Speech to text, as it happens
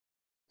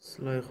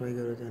سڵای خۆی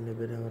گەورەتان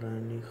لەبێر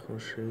هاوڕانی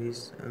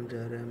خۆشەویست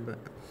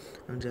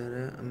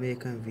ئەمجارە ئەمە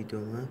یەکەم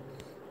ڤیدۆمە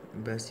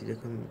باسی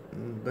دەکەم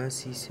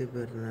باسی سێ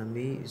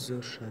بەرنامەی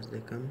زۆر شاز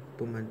دەکەم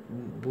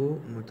بۆ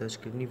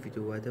مۆنتاژکردنی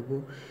ڤیدۆ واتە بۆ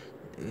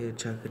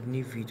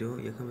چاکردنی ڤیدۆ.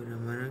 یەکەم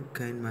بەرنامانە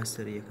کاین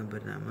ماستەر یەکەم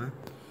بەرنامە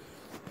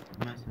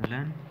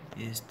مەسەلەن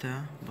ئێستا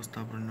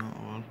بەستابڕنەوە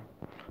ئەوڵ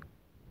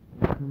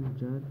یەکەم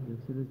جار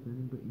یەکسەر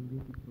دەزانین بە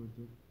ئینڤێتی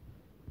پرۆجێکت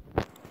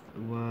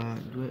و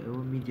دوای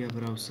ئەوە میدیا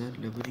براوسەر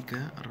لەبەری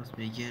کە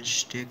ڕستمێگیان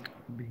شتێک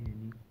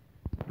بهێنی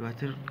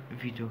دواتر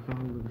ڤیدۆکە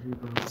هەوڵدەبژێت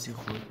بە هەڵسی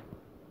خۆت.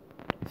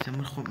 ئێستا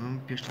من خۆم ئەمە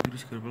پێشتر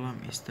دروست کرد بەڵام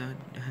ئێستا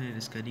هەنێ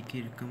دەستکاری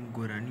کردکەم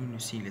گۆرانی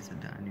نووسی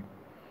لەسەردانی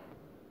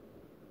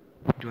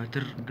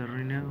دواتر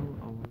دەڕێنەوە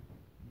ئەو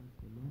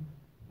مەسەلەن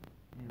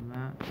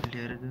ئێمە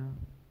لێرەدا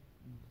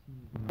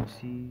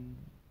نووسی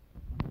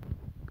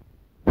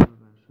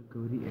باشە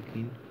گەوری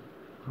ئەکەین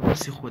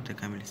هەڵسی خۆت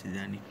دەکەم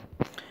لەسەردانی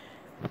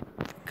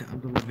کە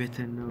ئەمدڵ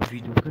بێتە ناو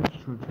ڤیدۆکە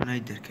چۆن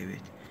چۆنای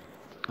دەرکەوێت.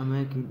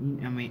 ئەمەکەین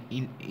ئەمە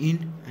ئین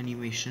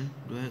ئەنیمەیشن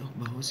دوای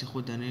بە هەوسی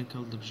خۆت دانێن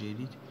کەڵ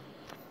دەبژێریت.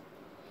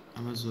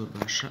 ئەمە زۆر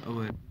باشە.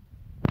 ئەوە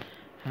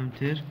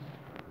هەمتر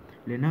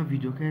لەناو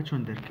ڤیدۆکەیە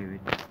چۆن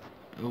دەرکەوێت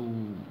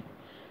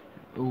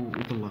ئەو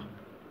دڵە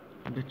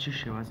بە چ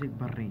شێوازێک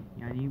بەڕێین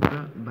یعنی بە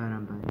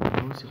بارانباری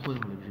هەوسی خۆت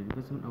هەڵدەبژێری.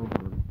 بەس من ئەوە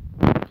هەڵم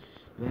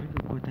دوایکە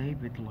کۆتایی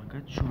بێت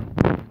دڵەکەت چۆن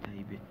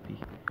کۆتایی بێت پێی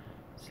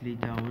سلەی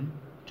داون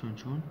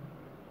چۆن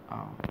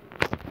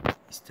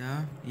ئێستا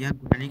یان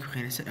گۆرانێک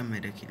بخێنە سەر ئەمە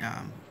دەکەین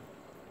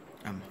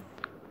ئەمە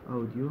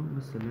ئەودیۆ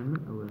مەسەلەن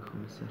من ئەوەی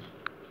خۆمە سەر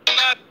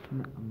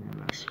ئەمە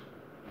باشە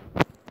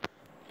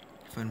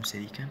فەرم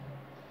سەریکەن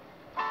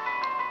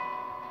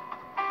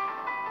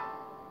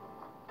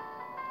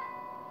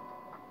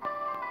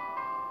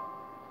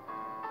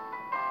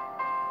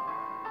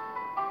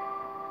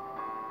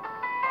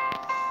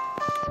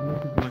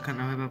دڵەکان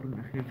ئەمە با بڕن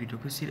ئەخیر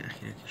ڤیدۆکە سیر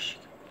ئەخیرەکەشی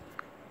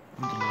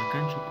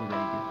دڵەکان چۆن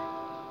کۆدایی بێت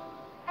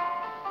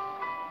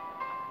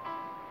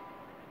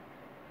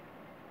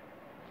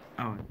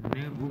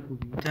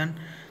وەکوتان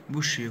بۆ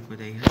شوێ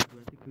کۆدایی هەست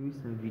دواتر کە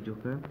ویستان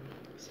ڤیدۆکە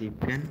سێڤ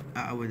بکەن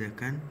ئەوە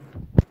دەکەن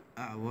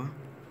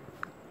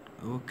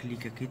ئەوە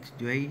کلیکەکەیت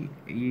دوای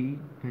یەی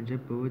پەنجە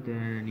بەوە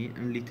دانانی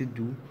ئەنلیتە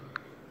دوو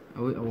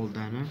ئەوەی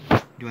ئەوەڵدانە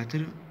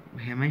دواتر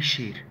هێمای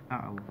شێر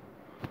ئەوە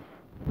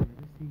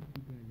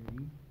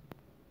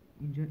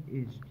اینجا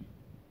HD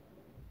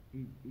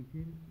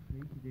ئیتر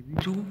خەریکی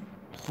دەبێت و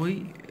خۆی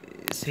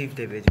سێڤ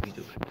دەبێت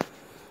ڤیدۆکە.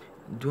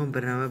 دووەم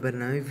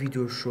بەرنامەی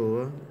ڤیدۆ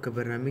شۆوە کە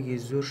بەرنامەیەکی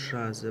زۆر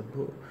شازە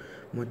بۆ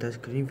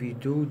مۆنتاژکردنی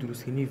ڤیدۆ و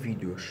دروستکردنی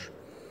ڤیدۆش.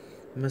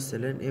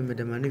 مەسەلەن ئێمە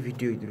دەمانێت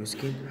ڤیدۆی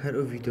دروستکەین هەر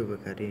ئەو ڤیدۆ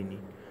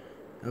بەکارهێنین.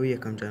 ئەو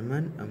یەکەم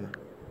جارمان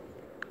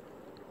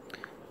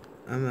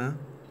ئەمە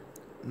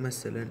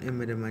مەسەلەن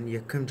ئێمە دەمانی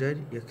یەکەم جار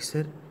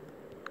یەکسەر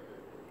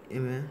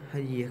ئێمە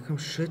هەر یەکەم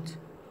شت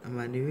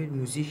ئەمانەوێت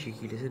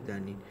موزیکێکی لەسەر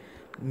دانین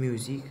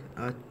میوزیک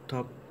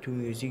تاپ تو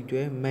میوزیک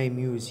دوای مای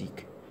میوزیک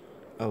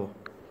ئەوە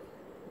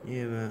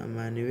ئێمە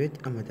ئەمانەوێت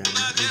ئەمە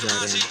دانین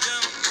ئەجارێن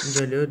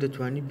اینجا لەوە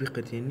دەتوانیت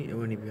بیقەتێنی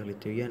ئەوەنی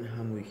بێڵێتەوە یان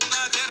هەمووی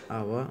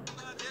ئاوا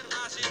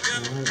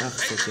هەم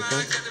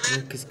ئاخسەکات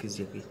یان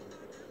کسکزیەکەی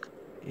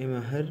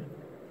ئێمە هەر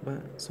بە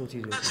سەوتی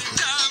زۆر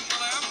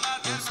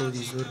یان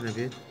سەوتی زۆر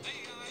نەبێت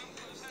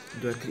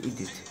دواتر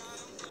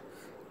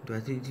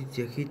ئیدیت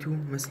یەکەیت و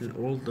مەسل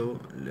ئۆڵدەوە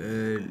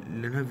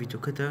لەناو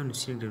ڤیدۆکەدا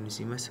نووسینێک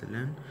دەنووسی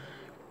مەسەلەن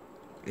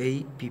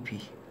APP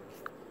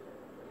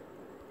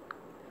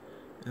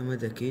ئەمە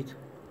دەکەیت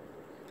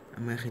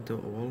ئەمە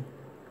یەخیتەوە ئەوڵ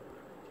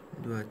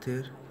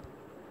دواتر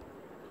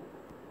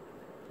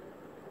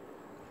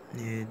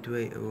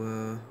دوای ئەوە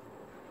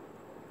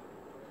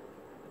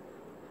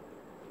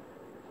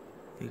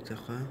یەک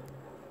دەقە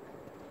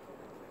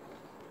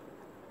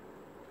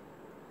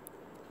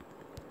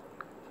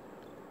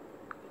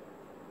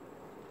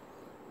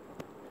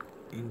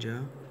اینجا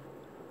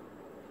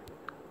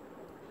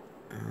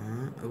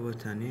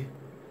ئەوەتانێ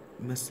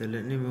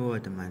مەسەلەن ئێمەوە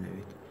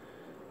دەمانەوێت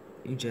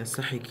اینجا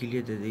سەحێکی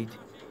لێ دەدەیت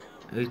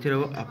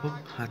ئەیترەوە ئەپڵ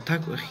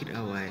هەتاکو ئەخیر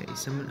ئەوایە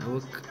ئیسە من ئەوە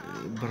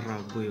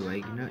بڕاو بۆی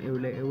وایگنا ئێوە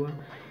لای ئەوە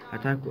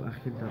هەتاکو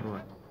ئەخیر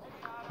دەڕوات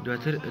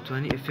دواتر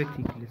ئەتوانی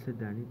ئەفێکتێکی لەسەر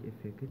دانیت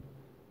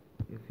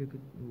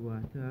ئەفێکت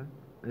واتە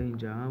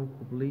ئەینجا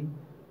وەکو بڵێ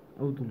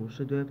ئەو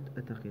دڵۆشە دوای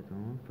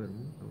ئەتەقێتەوە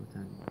فەرموو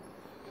ئەوەتان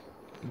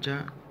اینجا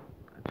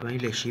ئەتوانی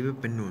لە شێوە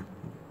بنۆن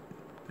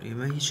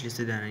ئێمە هیچ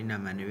لەسەر دانانی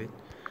نامانەوێت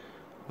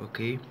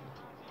ئۆکەی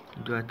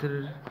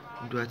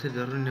دواتر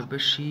دەڕۆینە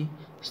بەشی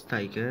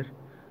ستایگەر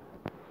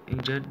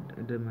اینجا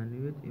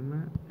دەمانەوێت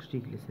ئێمە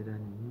شتێک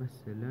لەسەردانی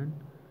مەسەلەن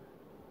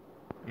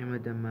ئێمە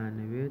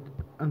دەمانەوێت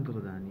ئەم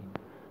دڵدانی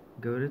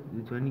گەورەت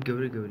دەتوانی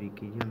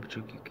گەورەکەیت یان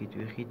بچووکەکەیت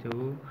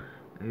وێخیتەوە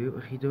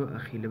ئەخیتەوە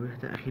ئەخیر لەبەر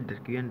هەتا ئەخیر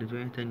دەرکەویان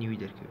دەتوانێت تا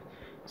نیوی دەرکەوێت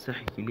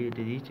سەحێکی لێ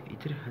دەدەیت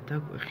ئیتر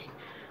هەتاکو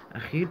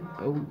ئەخیر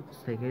ئەو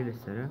ستایگەری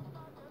لەسەرە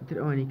ئیتر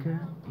ئەوانیکە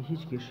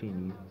هیچ کێشەی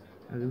نییە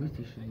ئەگەر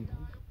ویستی شتی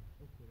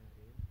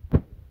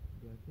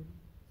دواتر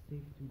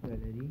سیف تو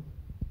گالەری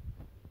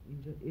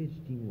اینجا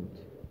HD مود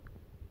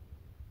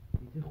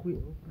ئیتر خۆی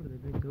ئەوە پڕ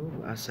دەبێتەوە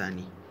بە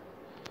ئاسانی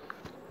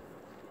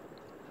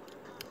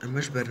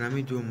ئەمەش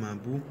بەرنامەی دووەممان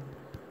بوو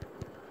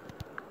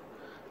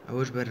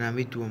ئەوەش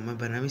بەرنامەی دووەمە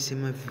بەرنامەی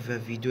سێمە ڤیڤا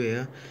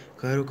ڤیدیۆیە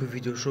کە هەروەکو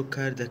ڤیدیۆ شۆ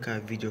کار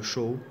دەکات ڤیدیۆ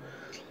شۆ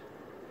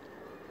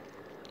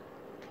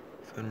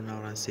فەرموو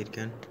ناوڕان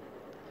سیرکەن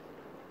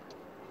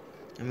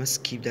ئەمە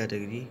سکیپ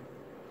دادەگری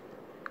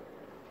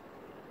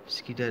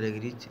سکی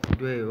دادەگریت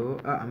دوایەوە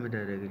ئەمە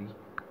دادەگری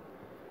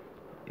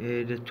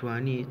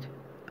دەتوانیت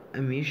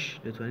ئەمیش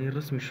دەتوانیت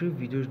ڕسمیش و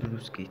ڤیدیۆش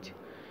دروستکەیت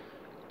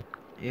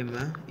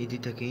ئێمە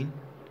ئیدیت دەکەین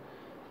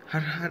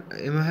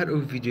ئێمە هەر ئەو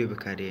ڤیدیۆی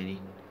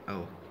بەکارێنین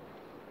ئەوە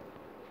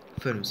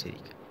فەرموو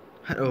سەریکە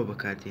هەر ئەوە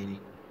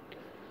بەکاردێنین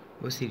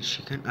بۆ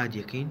سێریشیکەن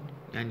ئادیەکەین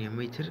یانی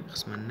ئەمەی تر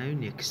قسمان ناوی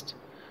نێکست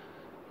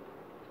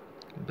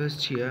بەس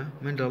چییە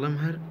من دەڵێم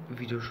هەر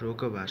ڤیدیۆ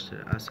شۆکە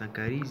باشترە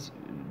ئاسانکاری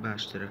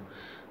باشترە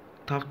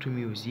تاپ تو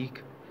میوزیک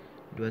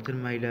دواتر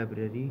مای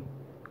لابرەری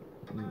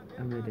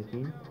ئەمە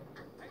دەکەین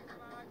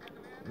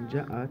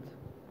اینجا ئات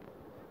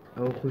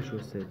ئەوە خۆشۆ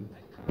سەری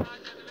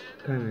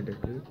کامە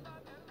دەکەوێت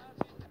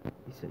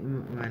ئیسا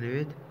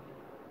ئەمانەوێت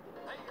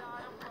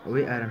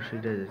ئەوەی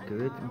ئارامشەدا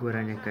دەکەوێت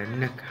گۆرانیەکان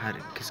نەک هەر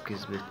کس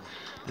بێت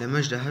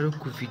لەمەشدا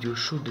هەروەکو ڤیدیۆ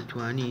شۆ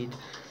دەتوانیت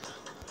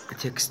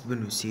تێکست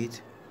بنووسیت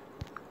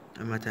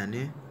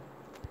ئەمەتانێ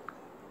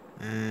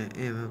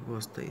ئێمە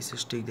بۆستە ئیسا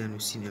شتێک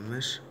دانووسین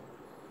ئەمەش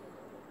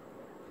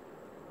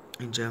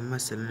اینجا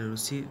مەسەلەن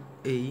نووسی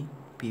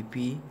APP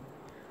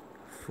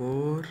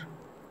for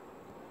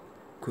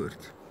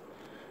کورد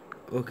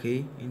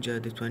ئۆکەی اینجا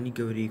دەتوانی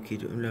گەورەی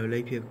بکەیت و ئەم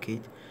لاولای پێ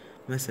بکەیت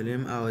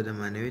مەسەلەن ئاوا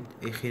دەمانەوێت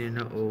ئەیخێنە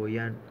ناو ئەوە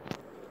یان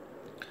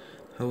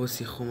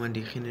هەوەسی خۆمان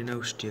دەیخێنە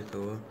ناو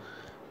شتێکەوە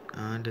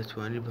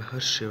دەتوانیت بە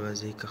هەر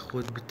شێوازەیە کە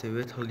خۆت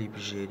بتەوێت هەڵی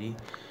بژێری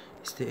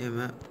ئێستا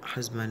ئێمە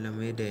حەزمان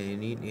لەمەیە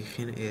داێنین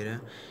ئەیخێنە ئێرە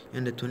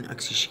یان دەتوانین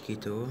عەکسیشی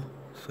بکەیتەوە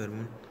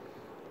فەرموون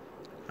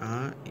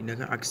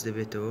ئینەکە عەکس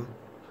دەبێتەوە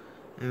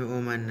ئەمە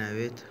ئەومان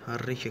ناوێت هەر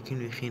ڕێکەکەین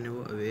و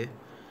یخێنەوە ئەوێ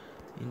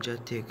اینجا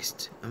تێکست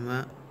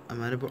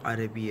ئەمانە بۆ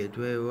عەرەبیە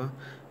دوایەوە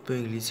بۆ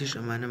ئینگلیزیش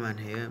ئەمانەمان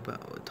هەیە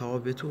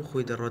تەواو بێت و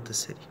خۆی دەڕاتە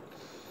سەری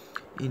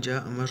اینجا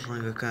ئەمەش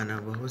ڕەنگەکانە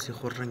بە هۆسی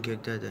خۆ ڕەنگێک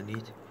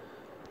دادەنیت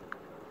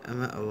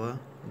ئەمە ئەوە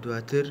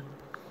دواتر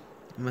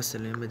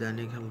مەسەلەن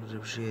بەدانێک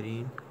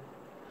هەڵبژێرین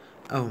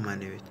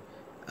ئەومانەوێت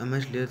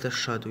ئەمەش لێتە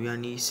شاد و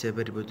ینی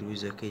سێبەر بۆ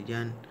دروستەکەیت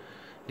یان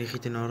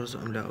لێخیتە ناوڕۆز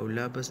ئەملا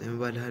ئەولا بەس ئێمە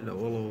با لە هەر لە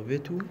ئەوڵەوە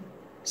بێت و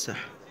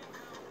سەح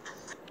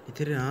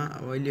ئیتر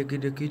ئەوەی لێگە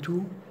دەکەیت و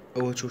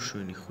ئەوە چۆ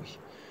شوێنی خۆی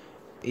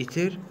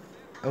ئیتر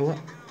ئەوە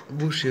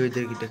بۆ شێوە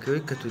دەرگی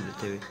دەکەوێت کە تۆ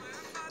دەتەوێت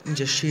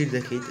اینجا شیر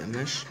دەکەیت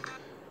ئەمەش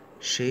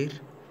شیر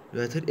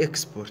دواتر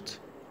ئێکسپۆرت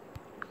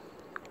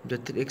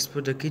دواتر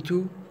ئێکسپۆرت دەکەیت و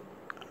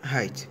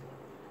هایت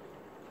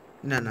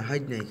نانا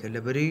هایت نایکە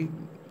لەبەرەی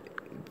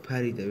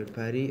پاری دەبێت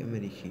پارەی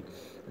ئەمریکی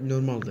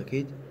نۆرماڵ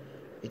دەکەیت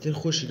ئیتر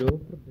خۆشیەوە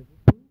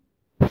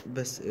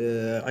بەس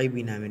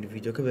عیبی نامێنێت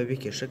ڤیدیۆکە بەبێ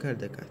کێشە کار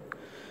دەکات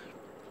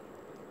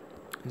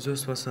زۆر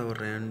سوپاس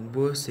هاوڕێیان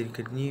بۆ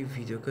سەیرکردنی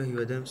ڤیدیۆکە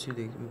هیوادارم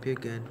سوودێکم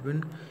پێگەیاند بن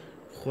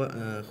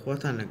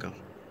خواتان لەگەڵ